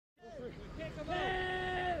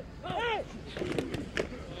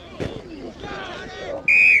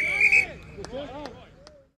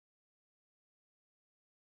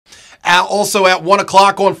Also at 1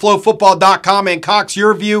 o'clock on flowfootball.com. And Cox,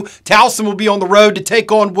 your view, Towson will be on the road to take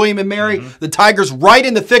on William & Mary. The Tigers right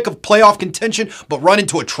in the thick of playoff contention, but run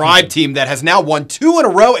into a Tribe team that has now won 2 in a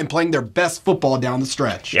row and playing their best football down the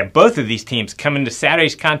stretch. Yeah, both of these teams come into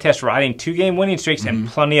Saturday's contest riding 2-game winning streaks and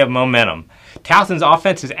plenty of momentum. Towson's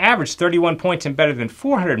offense has averaged 31 points and better than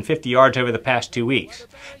 450 yards over the past 2 weeks.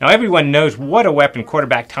 Now, everyone knows what a weapon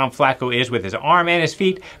quarterback Tom Flacco is with his arm and his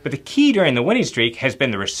feet, but the key during the winning streak has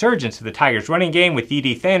been the resurgence of the Tigers' running game with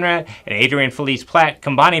D.D. Thanrat and Adrian Felice-Platt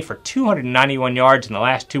combining for 291 yards in the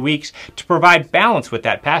last 2 weeks to provide balance with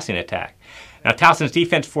that passing attack. Now, Towson's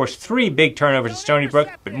defense forced 3 big turnovers at Stony Brook,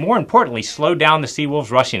 but more importantly, slowed down the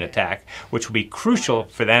Seawolves' rushing attack, which will be crucial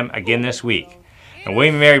for them again this week. And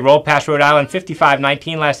William & Mary rolled past Rhode Island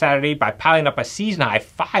 55-19 last Saturday by piling up a season-high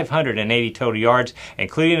 580 total yards,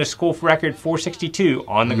 including a school record 462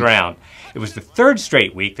 on the ground. It was the 3rd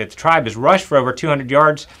straight week that the Tribe has rushed for over 200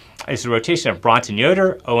 yards, as the rotation of Bronson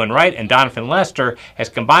Yoder, Owen Wright, and Donovan Lester has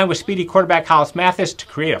combined with speedy quarterback Hollis Mathis to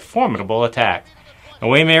create a formidable attack.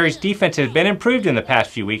 And William & Mary's defense has been improved in the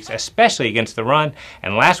past few weeks, especially against the run,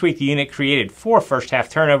 and last week the unit created 4 first-half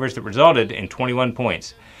turnovers that resulted in 21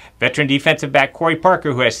 points. Veteran defensive back Corey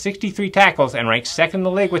Parker, who has 63 tackles and ranks 2nd in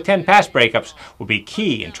the league with 10 pass breakups, will be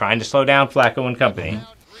key in trying to slow down Flacco and company.